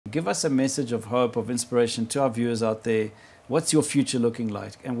Give us a message of hope, of inspiration to our viewers out there. What's your future looking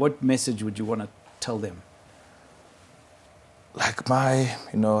like? And what message would you want to tell them? Like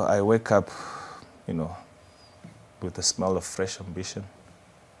I wake up, with the smell of fresh ambition.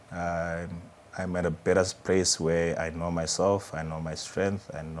 I'm at a better place where I know myself, I know my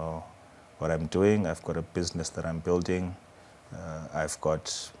strength, I know what I'm doing. I've got a business that I'm building. I've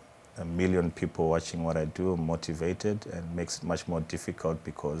got 1 million people watching what I do, motivated, and makes it much more difficult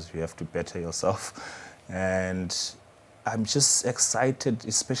because you have to better yourself. And I'm just excited,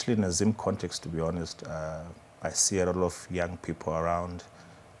 especially in a Zim context, to be honest. I see a lot of young people around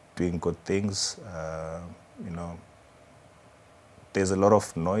doing good things. There's a lot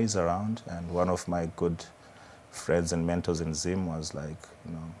of noise around, and one of my good friends and mentors in Zim was like,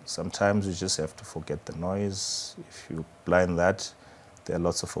 sometimes you just have to forget the noise. If you blind that, there are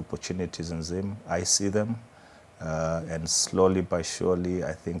lots of opportunities in Zim. I see them, and slowly but surely,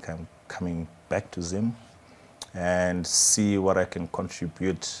 I think I'm coming back to Zim and see what I can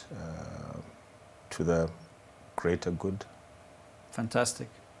contribute to the greater good. Fantastic.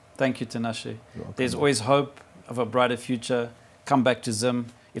 Thank you, Tinashe. There's always hope of a brighter future. Come back to Zim.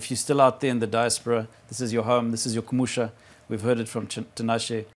 If you're still out there in the diaspora, this is your home, this is your Kumusha. We've heard it from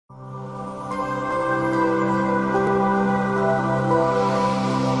Tinashe.